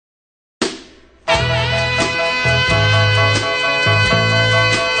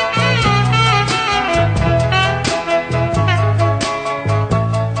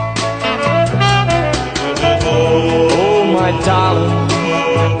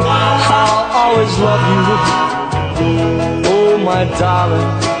love you. Oh my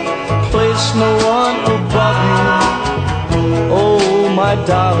darling, place no one above you. Oh my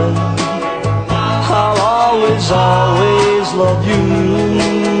darling, I'll always, always love you.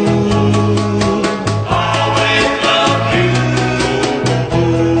 Always love you.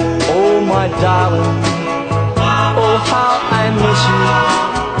 Oh my darling, oh how I miss you.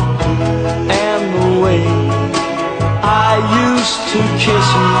 And the way I used to kiss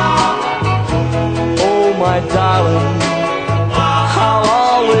you. Oh my darling, I'll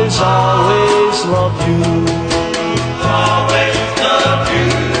always, always love you. Always love you.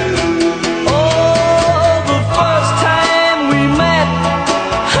 Oh, the first time we met,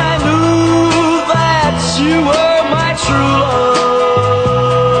 I knew that you were my true love.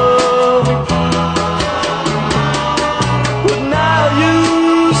 But now you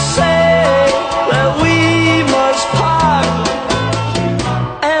say that we must part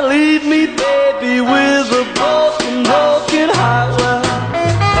and leave me, baby, with a broken, broken heart. Well,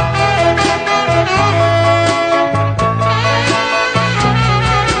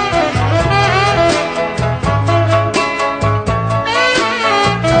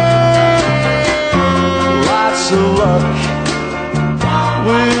 lots of luck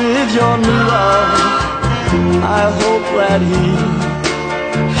with your new love. I hope that he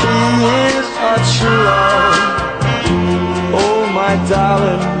is a true love. Oh my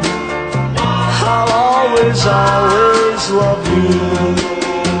darling, I'll always, always love you.